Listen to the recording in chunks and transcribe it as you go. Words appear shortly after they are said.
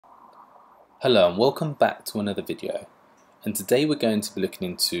Hello and welcome back to another video, and today we're going to be looking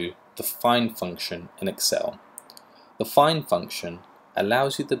into the find function in Excel. The find function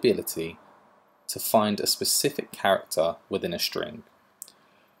allows you the ability to find a specific character within a string.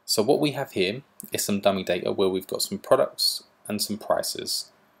 So what we have here is some dummy data where we've got some products and some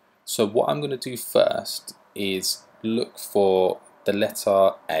prices. So what I'm going to do first is look for the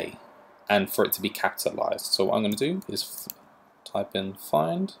letter A and for it to be capitalized. So what I'm going to do is type in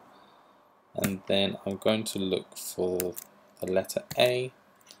find, and then I'm going to look for the letter A,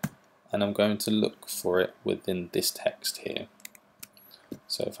 and I'm going to look for it within this text here.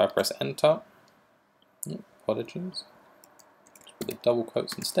 So if I press enter, apologies, put the double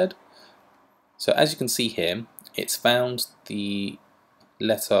quotes instead. So as you can see here, it's found the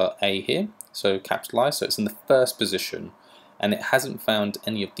letter A here, so capitalized, so it's in the first position, and it hasn't found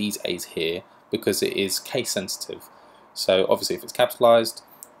any of these A's here because it is case sensitive. So obviously if it's capitalized,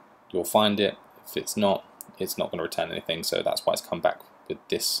 you'll find it. If it's not going to return anything, so that's why it's come back with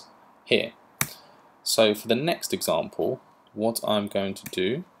this here. So for the next example, what I'm going to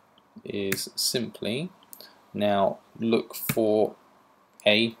do is simply now look for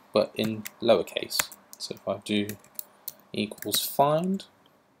A but in lowercase. So if I do equals find,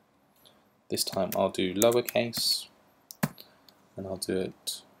 this time I'll do lowercase, and I'll do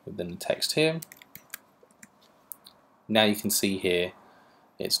it within the text here. Now you can see here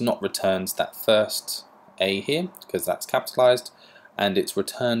it's not returned that first A here because that's capitalized, and it's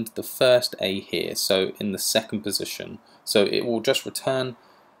returned the first A here, so in the second position. So it will just return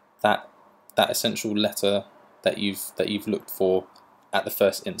that essential letter that you've looked for at the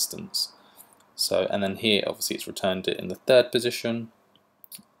first instance. So, and then here obviously it's returned it in the third position,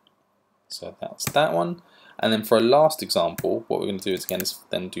 so that's that one. And then for a last example, what we're going to do is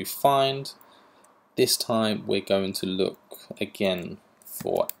then do find. This time we're going to look again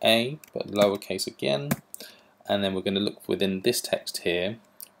for A, but lowercase again, and then we're going to look within this text here,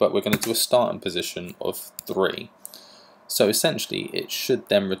 but we're going to do a starting position of 3. So essentially it should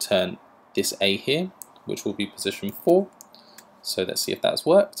then return this A here, which will be position 4. So let's see if that's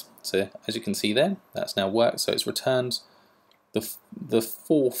worked. So as you can see there, that's now worked. So it's returned the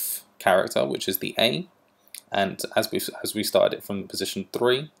fourth character, which is the A, and as we started it from position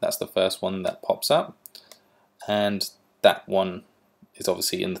 3, that's the first one that pops up, and that one is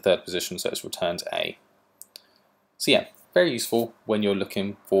obviously in the third position, so it's returned A. So yeah, very useful when you're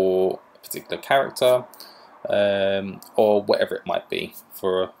looking for a particular character or whatever it might be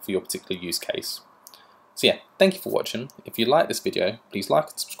for your particular use case. So yeah, thank you for watching. If you like this video, please like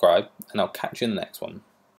and subscribe, and I'll catch you in the next one.